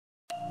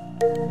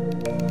Now,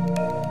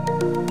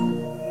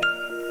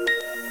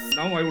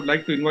 I would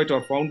like to invite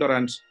our founder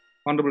and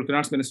Honorable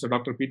Finance Minister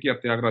Dr. P.T.R.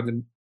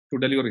 Tyagarajan to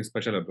deliver his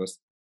special address.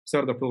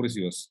 Sir, the floor is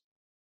yours.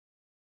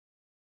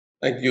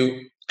 Thank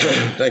you.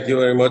 Thank you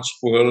very much,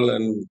 Pugal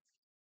and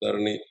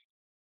Dharani,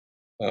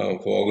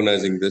 for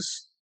organizing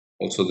this.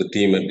 Also, the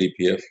team at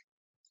DPF.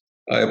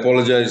 I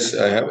apologize.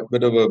 I have a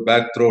bit of a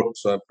bad throat,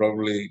 so I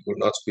probably would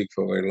not speak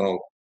for very long.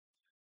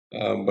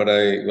 But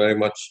I very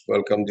much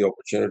welcome the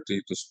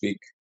opportunity to speak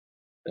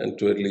and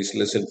to at least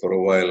listen for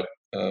a while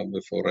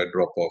before I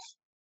drop off.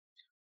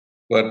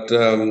 But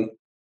on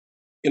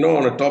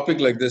a topic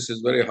like this, it's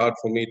very hard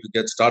for me to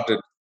get started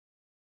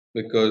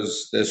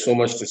because there's so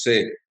much to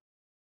say,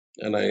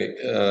 and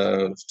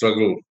I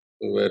struggle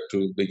where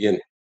to begin.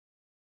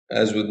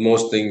 As with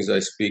most things, I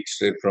speak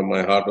straight from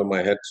my heart or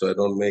my head, so I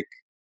don't make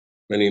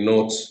many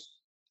notes.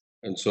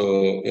 And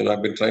so,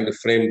 I've been trying to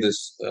frame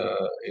this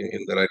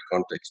in the right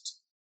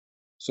context.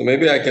 So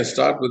maybe I can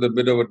start with a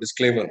bit of a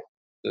disclaimer,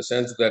 the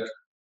sense that,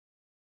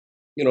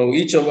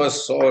 each of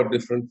us saw a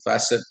different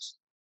facet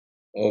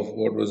of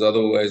what was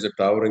otherwise a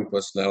towering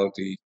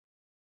personality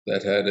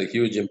that had a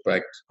huge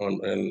impact on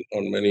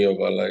many of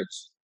our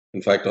lives.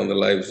 In fact, on the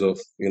lives of,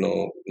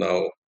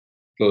 now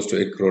close to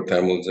 8 crore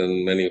Tamils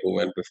and many who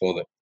went before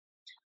them.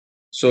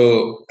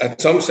 So, at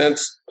some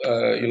sense,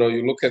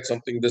 you look at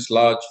something this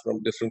large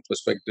from different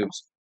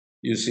perspectives,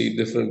 you see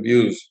different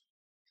views.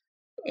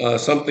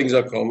 Some things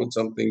are common,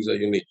 some things are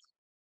unique.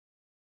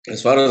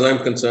 As far as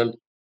I'm concerned,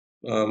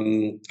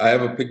 I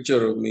have a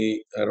picture of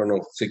me, I don't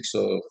know, 6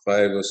 or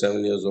 5 or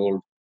 7 years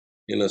old,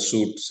 in a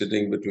suit,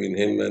 sitting between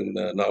him and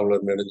Naula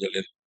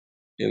Nedanjalin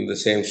in the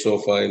same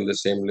sofa, in the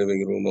same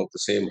living room of the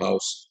same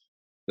house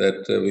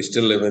that we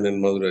still live in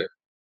Madurai.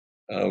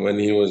 When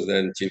he was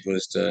then chief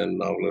minister and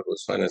Naula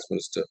was finance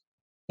minister,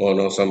 or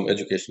no, some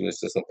education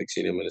minister, something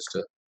senior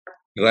minister,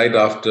 right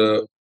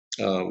after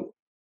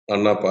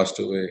Anna passed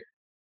away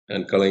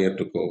and Kalaignar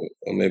took over,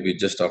 or maybe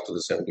just after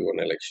the 71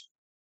 election.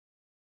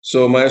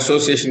 So my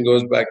association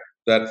goes back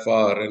that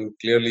far, and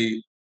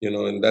clearly,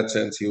 in that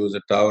sense, he was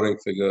a towering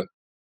figure.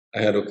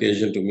 I had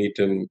occasion to meet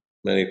him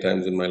many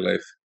times in my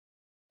life.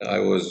 I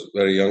was a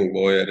very young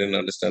boy. I didn't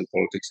understand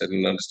politics. I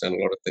didn't understand a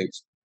lot of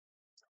things.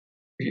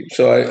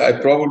 So I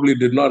probably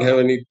did not have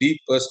any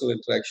deep personal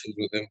interactions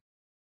with him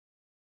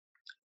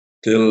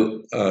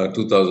till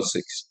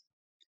 2006.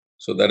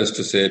 So that is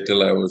to say,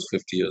 till I was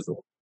 50 years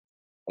old,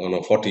 or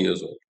no, 40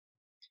 years old.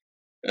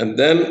 And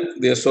then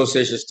the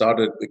association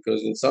started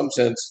because, in some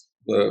sense,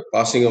 the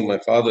passing of my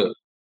father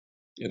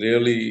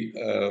really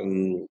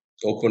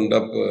opened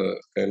up a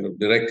kind of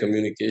direct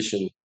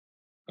communication,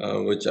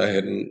 which I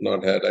had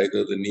not had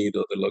either the need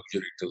or the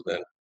luxury till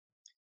then.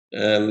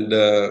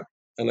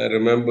 And I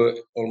remember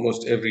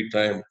almost every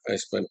time I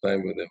spent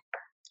time with him,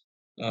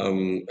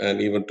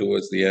 and even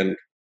towards the end,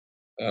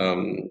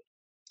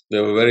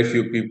 there were very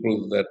few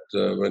people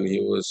that when he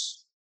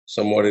was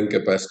somewhat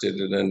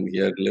incapacitated and he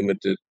had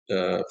limited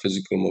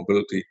physical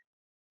mobility,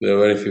 there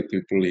were very few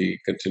people he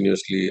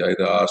continuously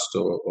either asked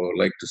or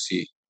liked to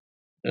see.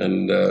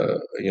 And,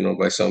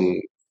 by some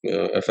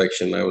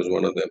affection, I was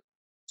one of them.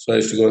 So I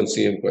used to go and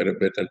see him quite a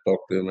bit and talk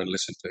to him and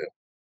listen to him.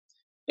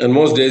 And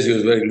most days he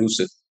was very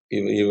lucid,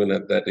 even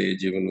at that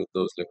age, even with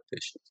those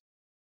limitations.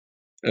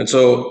 And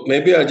so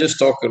maybe I just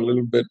talk a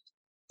little bit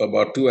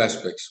about two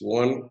aspects.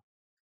 One,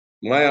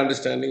 my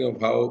understanding of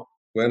how,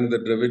 when the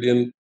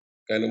Dravidian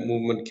kind of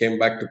movement came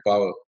back to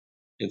power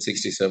in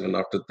 67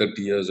 after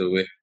 30 years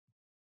away,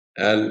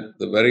 and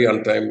the very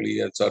untimely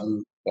and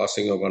sudden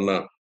passing of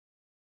Anna,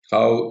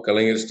 how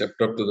Kalaignar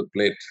stepped up to the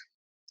plate,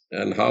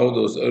 and how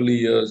those early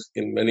years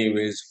in many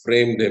ways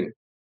framed him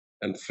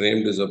and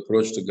framed his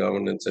approach to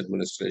governance,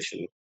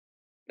 administration,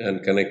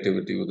 and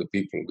connectivity with the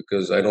people.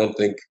 Because I don't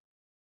think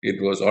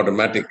it was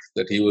automatic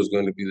that he was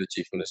going to be the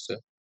chief minister.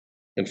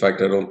 In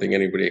fact, I don't think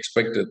anybody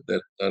expected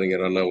that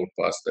Kalaignar Anna would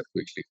pass that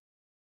quickly.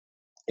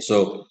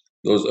 So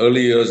those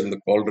early years in the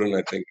cauldron,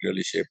 I think,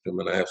 really shaped him,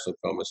 and I have some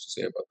comments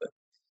to say about that.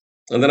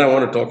 And then I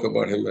want to talk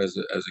about him as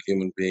a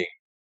human being,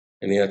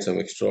 and he had some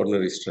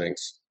extraordinary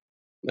strengths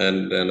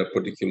and a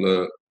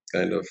particular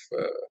kind of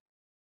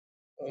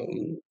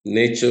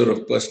nature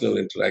of personal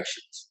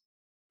interactions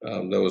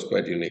that was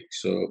quite unique.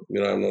 So,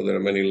 I know there are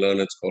many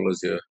learned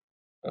scholars here.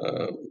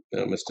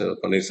 Mr.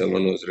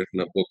 Paneerselvan has written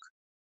a book,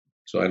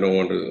 so I don't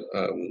want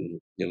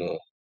to,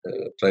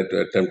 try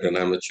to attempt an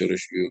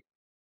amateurish view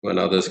when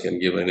others can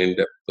give an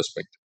in-depth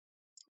perspective.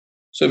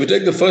 So, if you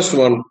take the first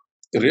one,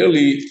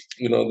 really,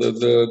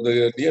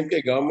 the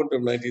DMK government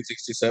of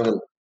 1967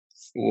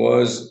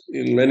 was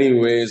in many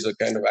ways a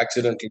kind of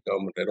accidental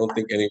government. I don't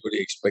think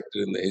anybody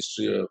expected in the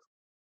history of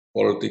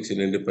politics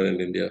in independent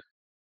India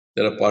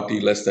that a party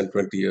less than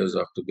 20 years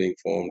after being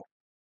formed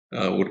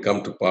would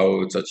come to power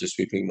with such a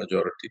sweeping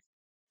majority.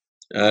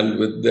 And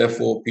with,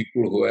 therefore,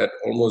 people who had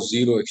almost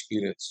zero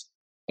experience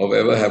of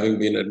ever having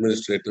been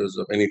administrators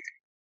of anything.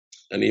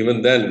 And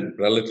even then,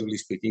 relatively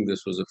speaking,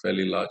 this was a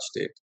fairly large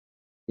state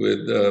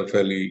with a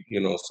fairly,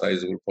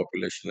 sizable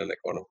population and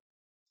economy.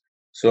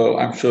 So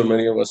I'm sure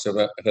many of us have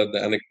heard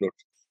the anecdote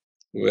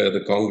where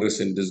the Congress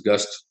in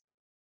disgust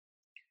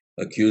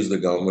accused the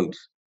government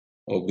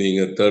of being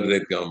a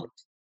third-rate government,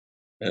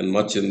 and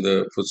much in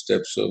the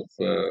footsteps of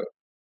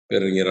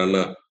Peringir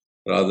Anna,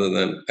 rather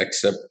than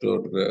accept or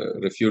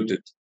refute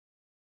it.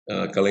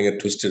 Kalaignar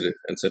twisted it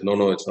and said,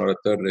 no, it's not a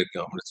third-rate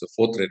government, it's a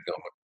fourth-rate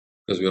government,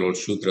 because we're all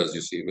Shudras,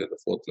 you see, we're the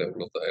fourth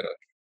level of the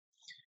hierarchy.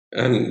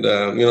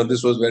 And,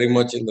 this was very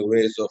much in the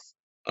ways of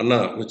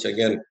Anna, which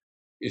again,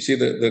 you see,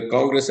 the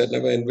Congress had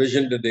never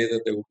envisioned the day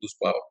that they would lose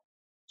power.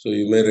 So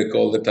you may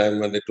recall the time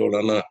when they told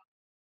Anna,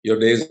 your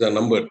days are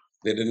numbered.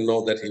 They didn't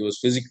know that he was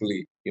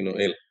physically,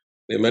 ill.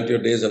 They meant your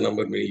days are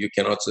numbered, meaning you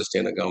cannot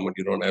sustain a government,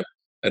 you don't have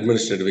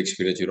administrative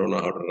experience, you don't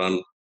know how to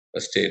run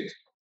a state.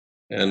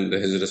 And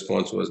his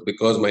response was,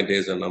 because my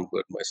days are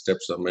numbered, my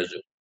steps are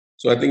measured.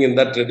 So I think in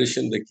that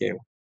tradition they came.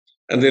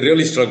 And they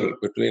really struggled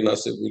between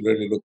us, if we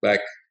really look back.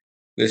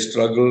 They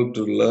struggled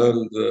to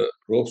learn the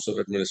ropes of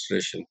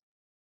administration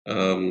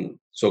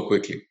so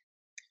quickly.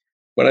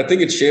 But I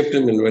think it shaped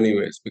him in many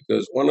ways,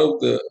 because one of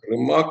the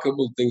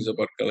remarkable things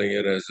about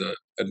Kalaignar as an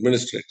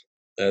administrator,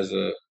 as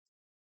a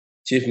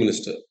chief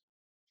minister,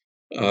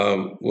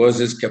 was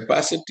his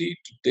capacity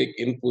to take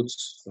inputs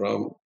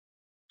from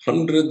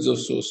hundreds of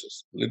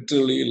sources.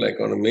 Literally, like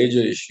on a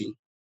major issue,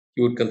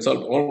 he would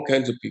consult all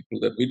kinds of people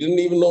that we didn't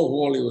even know who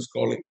all he was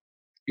calling.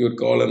 He would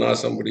call and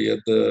ask somebody at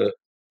the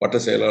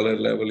Pattasailalar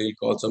level, he'll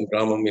call some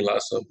Gramam, he'll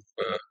ask some,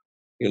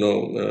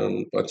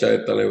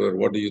 Panchayat தலைவர்,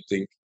 what do you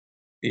think?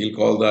 He'll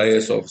call the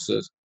IAS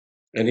officers.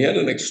 And he had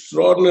an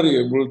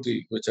extraordinary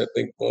ability, which I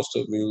think most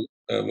of you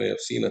may have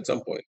seen at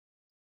some point.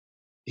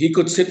 He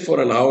could sit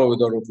for an hour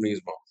without opening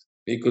his mouth.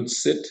 He could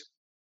sit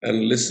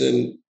and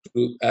listen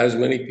to as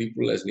many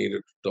people as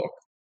needed to talk.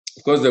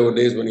 Of course, there were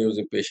days when he was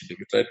impatient. If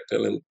you tried to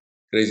tell him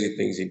crazy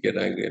things, he'd get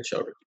angry and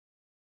shout at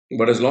you.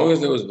 But as long as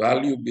there was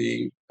value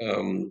being,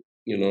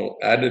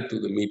 added to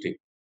the meeting,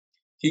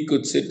 he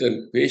could sit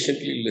and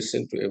patiently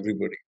listen to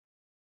everybody.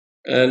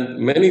 And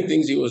many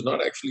things he was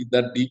not actually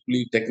that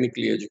deeply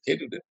technically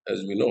educated in,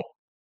 as we know.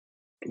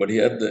 But he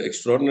had the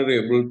extraordinary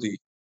ability,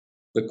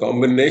 the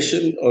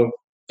combination of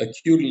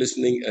acute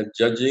listening and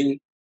judging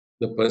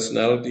the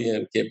personality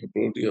and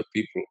capability of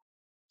people.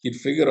 He'd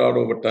figure out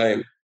over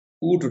time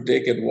who to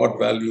take at what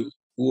value,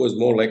 who was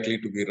more likely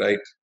to be right,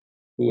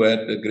 who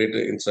had a greater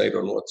insight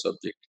on what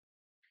subject.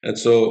 And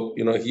so,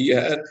 he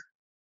had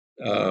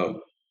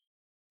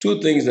two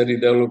things that he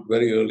developed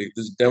very early.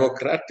 This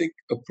democratic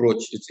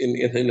approach, it's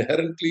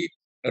inherently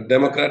a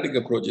democratic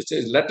approach. It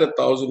says, let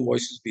 1,000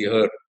 voices be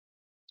heard.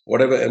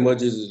 Whatever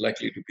emerges is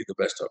likely to be the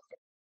best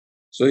outcome.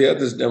 So he had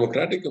this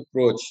democratic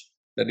approach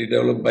that he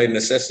developed by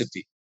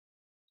necessity.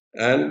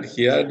 And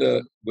he had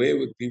a way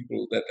with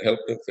people that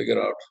helped him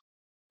figure out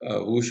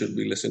who should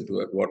be listened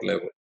to at what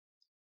level.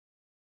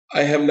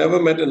 I have never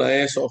met an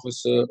IAS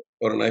officer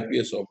or an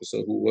IPS officer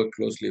who worked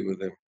closely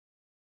with him,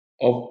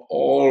 of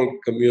all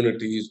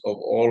communities, of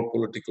all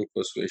political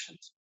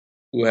persuasions,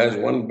 who has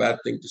one bad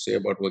thing to say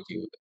about working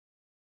with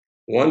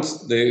him.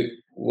 Once they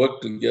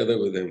worked together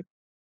with him,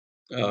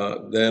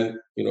 then,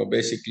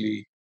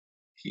 basically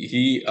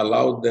he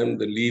allowed them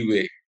the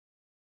leeway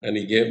and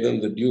he gave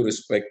them the due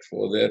respect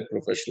for their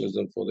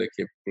professionalism, for their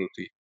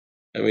capability.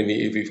 I mean,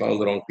 if he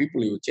found the wrong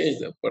people, he would change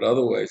them. But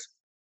otherwise,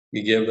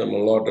 he gave them a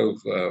lot of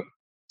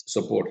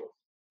support.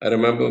 I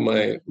remember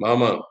my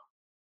mama,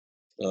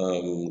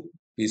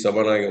 P.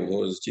 Sabanagam, who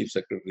was chief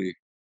secretary,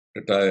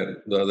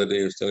 retired the other day,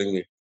 he was telling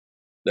me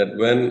that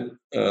when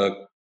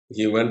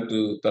he went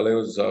to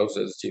Talaivar's house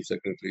as chief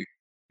secretary,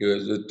 he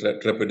was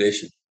with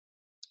trepidation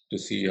to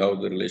see how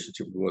the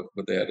relationship would work.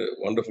 But they had a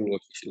wonderful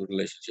working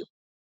relationship.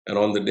 And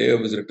on the day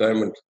of his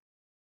retirement,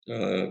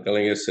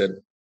 Kalaignar said,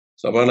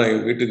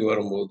 Sabanayagan வீட்டுக்கு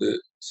வரும்போது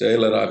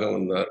செயலராக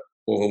வந்தார்,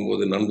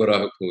 போகும்போது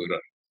நண்பராக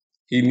போகிறார்.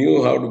 He knew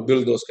how to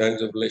build those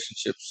kinds of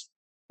relationships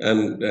and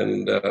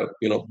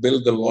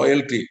build the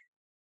loyalty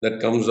that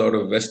comes out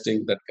of vesting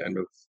that kind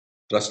of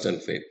trust and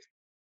faith.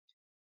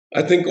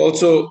 I think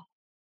also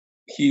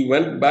he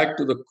went back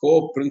to the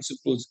core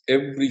principles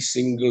every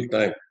single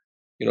time.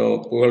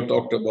 Pugal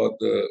talked about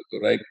the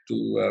right to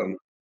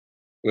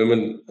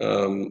women,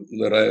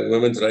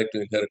 women's right to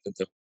inheritance.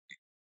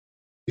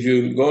 If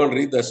you go and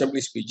read the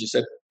assembly speech, he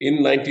said in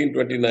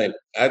 1929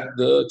 at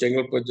the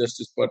Chengalpet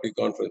Justice Party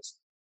conference,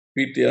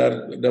 PTR,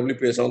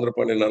 WPS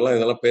Soundarapaniyan எல்லாம்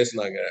இதெல்லாம்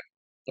பேசினாங்க.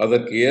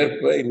 அதற்கு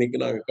ஏற்ப இன்னைக்கு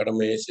நாங்க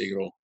கடமையை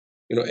செய்கிறோம்.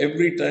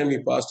 Every time he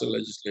passed a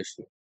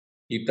legislation,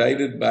 he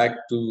tied it back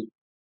to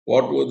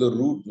what were the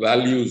root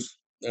values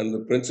and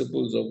the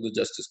principles of the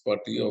Justice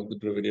Party, of the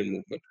Dravidian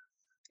movement,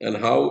 and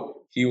how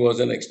he was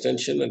an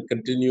extension and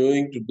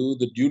continuing to do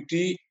the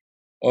duty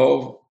of,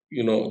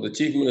 the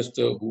chief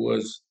minister who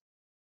was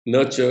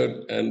nurtured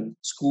and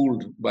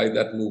schooled by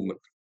that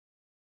movement.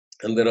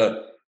 And there are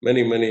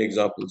many, many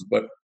examples.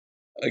 But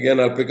again,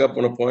 I'll pick up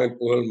on a point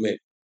Pugal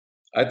made.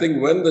 I think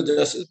when the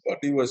Justice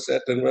Party was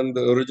set and when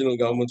the original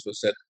governments were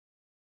set,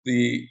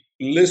 the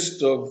list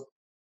of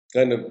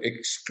kind of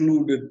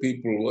excluded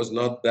people was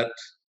not that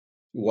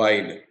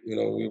wide. We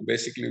were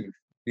basically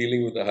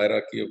dealing with the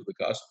hierarchy of the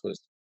caste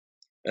first.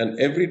 And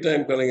every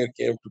time Kalaignar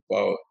came to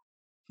power,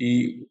 he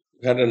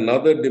had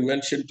another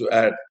dimension to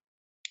add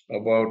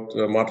about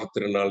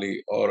Matrathirunali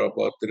or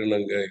about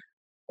Tirunangai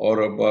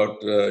or about,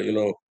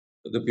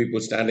 the people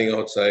standing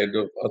outside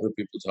of other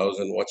people's house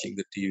and watching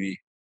the TV.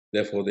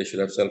 Therefore, they should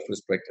have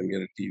self-respect and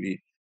get a TV.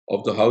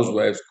 Of the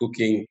housewives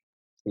cooking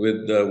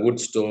with wood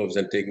stoves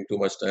and taking too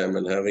much time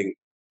and having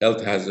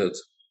health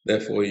hazards.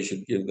 Therefore, you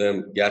should give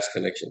them gas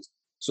connections.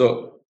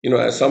 So,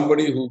 as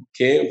somebody who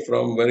came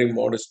from very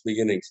modest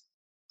beginnings,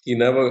 he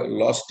never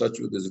lost touch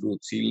with his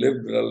roots. He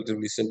lived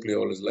relatively simply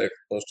all his life.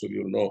 Most of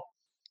you know.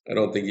 I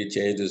don't think he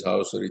changed his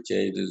house or he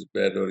changed his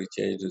bed or he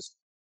changed his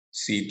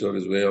seat or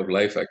his way of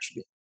life,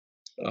 actually.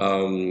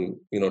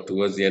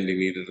 Towards the end, he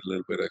needed a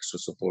little bit extra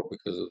support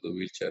because of the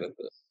wheelchair and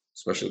the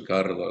special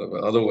car and all of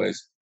that. Otherwise,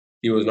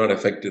 he was not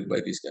affected by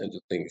these kinds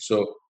of things.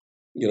 So,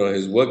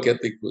 his work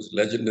ethic was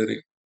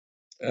legendary.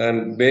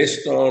 And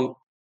based on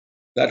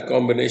that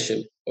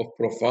combination of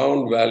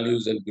profound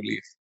values and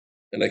belief,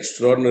 an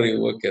extraordinary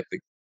work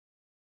ethic,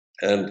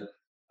 and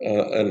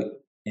an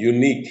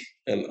unique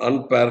and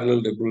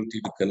unparalleled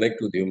ability to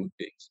connect with human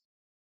beings,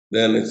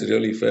 then it's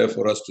really fair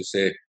for us to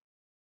say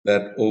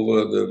that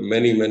over the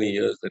many, many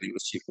years that he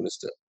was chief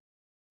minister,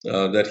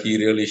 that he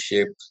really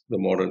shaped the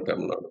modern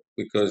Tamil Nadu.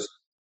 Because,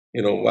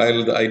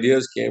 while the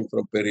ideas came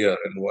from Periyar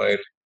and while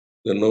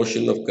the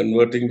notion of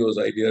converting those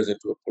ideas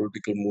into a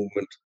political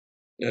movement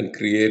and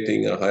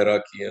creating a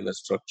hierarchy and a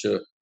structure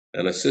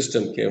and a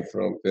system came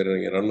from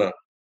Periyar Anna,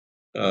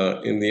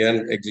 in the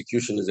end,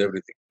 execution is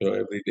everything.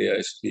 Every day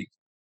I speak,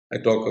 I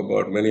talk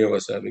about many of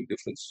us having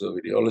differences of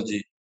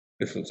ideology,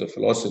 differences of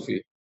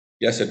philosophy.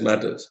 Yes, it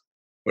matters,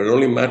 but it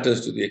only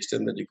matters to the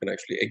extent that you can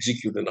actually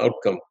execute an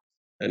outcome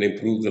and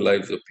improve the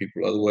lives of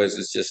people. Otherwise,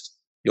 it's just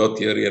your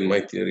theory and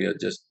my theory are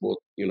just both,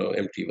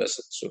 empty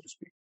vessels, so to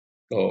speak,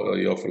 or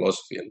your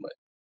philosophy and mine.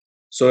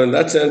 So, in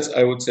that sense,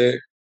 I would say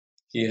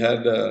he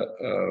had a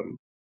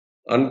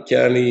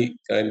uncanny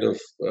kind of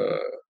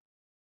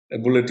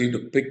ability to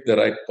pick the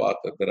right path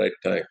at the right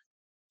time,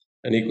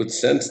 and he could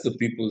sense the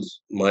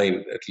people's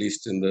mind, at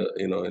least in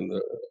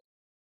the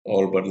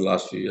all but the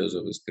last few years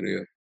of his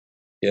career.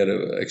 He had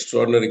an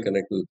extraordinary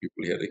connect with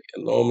people. He had an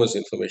enormous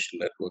information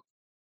network.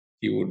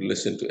 He would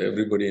listen to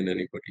everybody and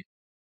anybody,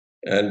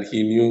 and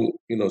he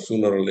knew,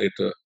 sooner or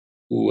later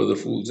who were the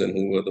fools and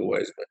who were the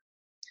wise men.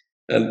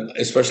 And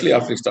especially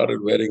after he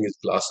started wearing his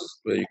glasses,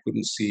 where you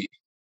couldn't see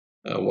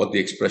what the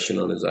expression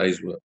on his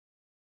eyes were.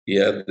 He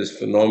had this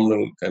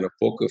phenomenal kind of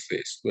poker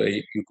face where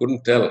you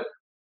couldn't tell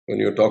when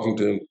you were talking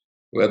to him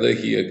whether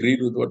he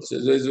agreed with what he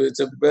says.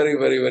 It's a very,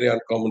 very, very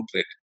uncommon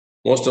trait.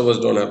 Most of us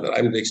don't have that.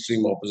 I'm the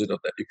extreme opposite of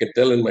that. You can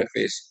tell in my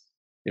face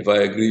if I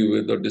agree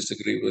with or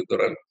disagree with,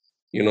 or I'm,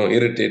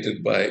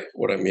 irritated by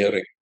what I'm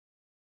hearing.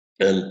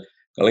 And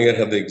Kalaignar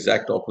had the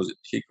exact opposite.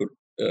 He could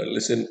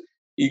listen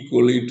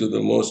equally to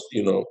the most,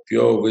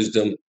 pure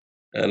wisdom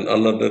and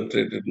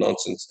unadulterated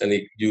nonsense, and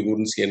you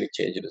wouldn't see any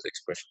change in his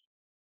expression.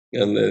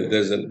 And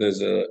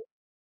there's a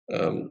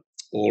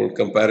old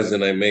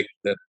comparison I make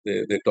that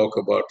they talk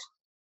about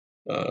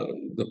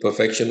the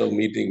perfection of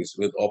meetings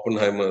with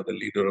Oppenheimer, the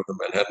leader of the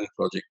Manhattan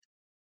Project,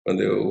 when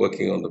they were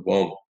working on the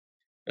bomb,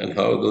 and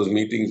how those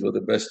meetings were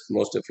the best,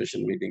 most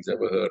efficient meetings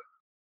ever heard.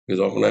 Because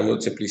Oppenheimer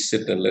would simply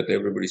sit and let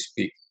everybody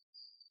speak,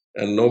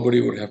 and nobody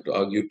would have to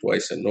argue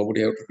twice, and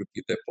nobody have to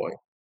repeat their point.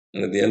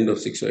 And at the end of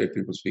 6 or 8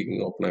 people speaking,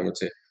 Oppenheimer would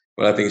say,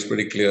 "Well, I think it's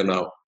pretty clear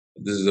now.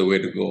 This is the way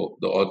to go.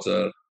 The odds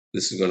are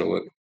this is going to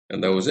work,"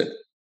 and that was it.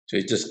 So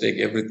you just take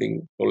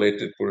everything,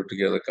 collate it, put it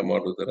together, come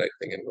out with the right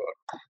thing, and go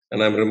out.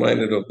 And I'm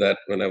reminded of that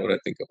whenever I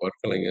think about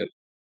Kalaignar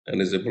and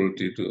his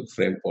ability to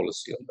frame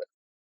policy on that.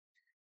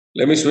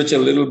 Let me switch a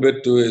little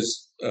bit to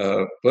his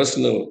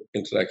personal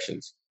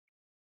interactions.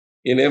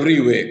 In every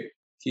way,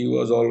 he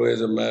was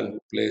always a man who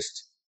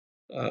placed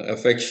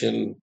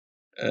affection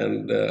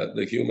and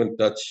the human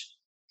touch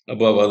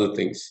above other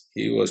things.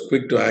 He was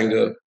quick to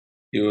anger.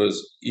 He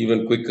was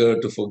even quicker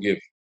to forgive.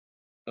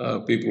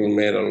 People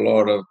made a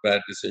lot of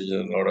bad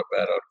decisions, a lot of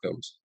bad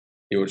outcomes.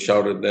 He would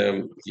shout at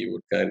them. He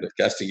would kind of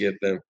castigate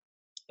them.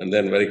 And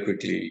then very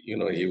quickly,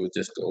 he would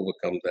just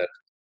overcome that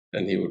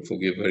and he would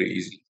forgive very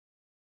easily.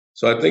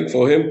 So I think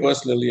for him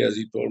personally, as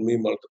he told me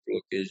multiple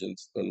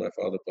occasions when my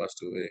father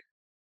passed away,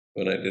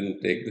 when I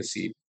didn't take the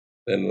seat,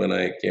 then when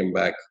I came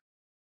back,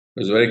 it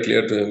was very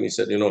clear to him. He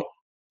said,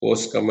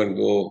 posts come and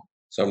go.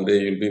 Someday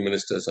you'll be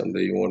minister,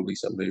 someday you won't be,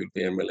 someday you'll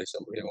be MLA,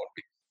 someday you won't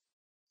be.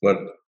 But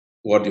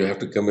what you have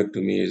to commit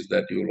to me is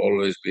that you'll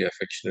always be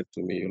affectionate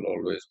to me, you'll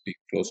always be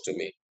close to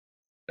me.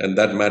 And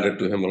that mattered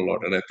to him a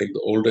lot. And I think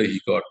the older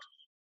he got,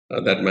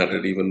 that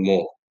mattered even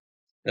more.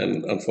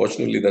 And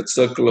unfortunately, that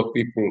circle of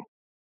people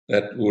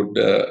that would,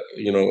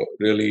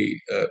 really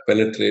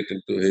penetrate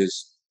into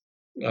his,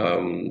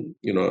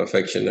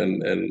 affection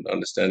and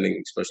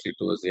understanding, especially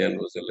towards the end,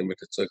 was a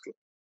limited circle.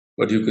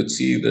 But you could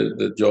see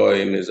the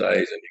joy in his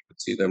eyes and you could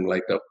see them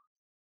light up.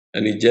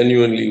 And he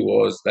genuinely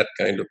was that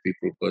kind of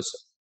people person.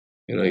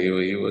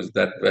 He was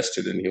that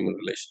vested in human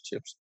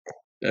relationships.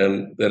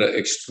 And there are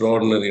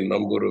extraordinary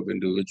number of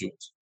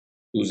individuals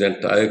whose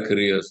entire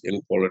careers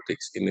in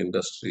politics, in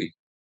industry,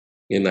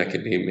 in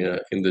academia,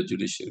 in the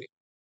judiciary,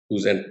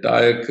 whose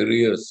entire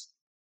careers,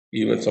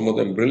 even some of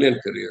them brilliant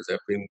careers, have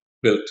been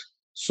built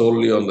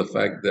solely on the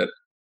fact that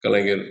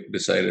Kalaignar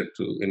decided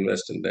to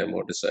invest in them,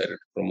 or decided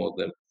to promote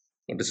them,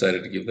 or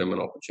decided to give them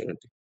an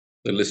opportunity.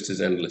 The list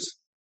is endless.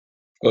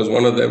 Of course,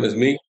 one of them is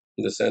me,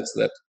 in the sense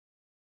that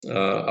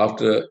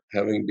after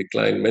having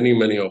declined many,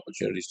 many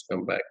opportunities to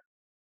come back,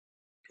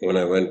 when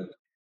I went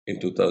in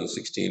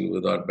 2016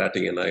 without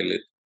batting an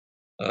eyelid,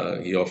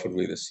 he offered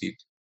me the seat.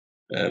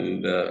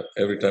 And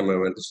every time I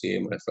went to see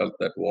him, I felt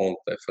that warmth,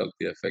 I felt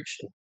the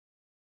affection.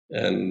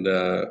 And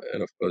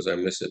of course, I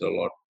miss it a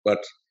lot.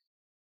 But,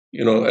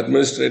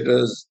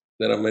 administrators,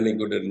 there are many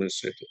good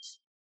administrators.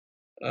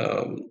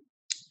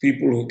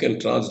 People who can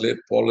translate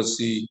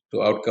policy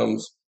to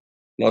outcomes,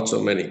 not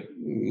so many,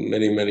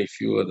 many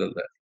fewer than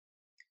that.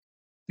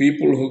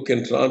 People who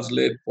can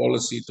translate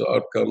policy to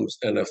outcomes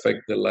and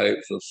affect the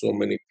lives of so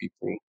many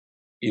people,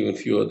 even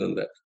fewer than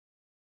that.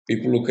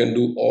 People who can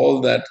do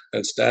all that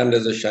and stand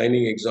as a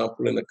shining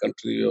example in a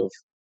country of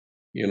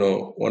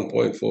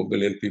 1.4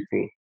 billion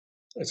people,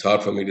 it's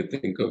hard for me to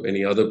think of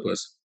any other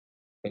person.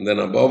 And then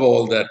above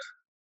all that,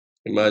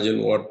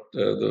 imagine what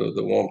the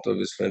warmth of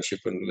his friendship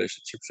and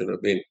relationship should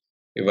have been.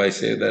 If I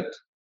say that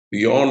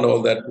beyond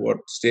all that, what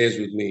stays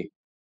with me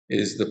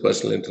is the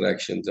personal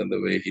interactions and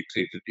the way he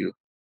treated you,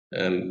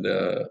 and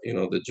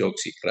the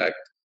jokes he cracked,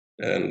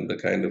 and the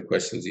kind of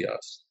questions he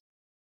asked.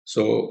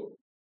 So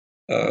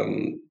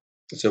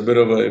it's a bit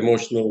of an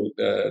emotional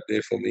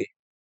day for me,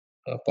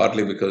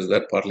 partly because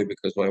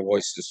my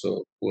voice is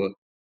so poor.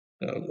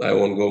 I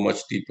won't go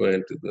much deeper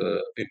into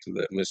the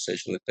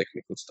administration and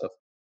technical stuff.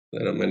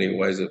 There are many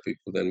wiser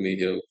people than me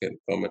here who can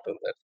comment on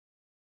that.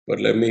 But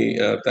let me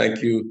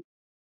thank you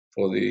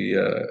for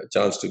the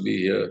chance to be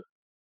here.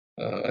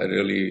 I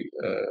really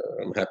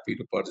am happy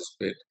to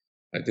participate.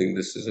 I think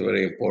this is a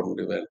very important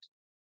event.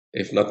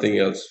 If nothing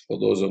else, for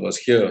those of us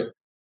here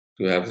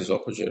to have this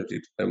opportunity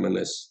to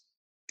reminisce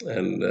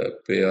and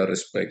pay our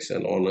respects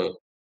and honor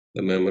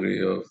the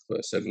memory of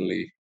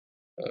certainly,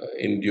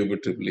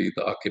 indubitably,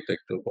 the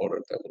architect of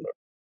modern Tamil Nadu.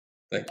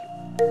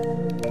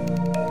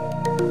 Thank you.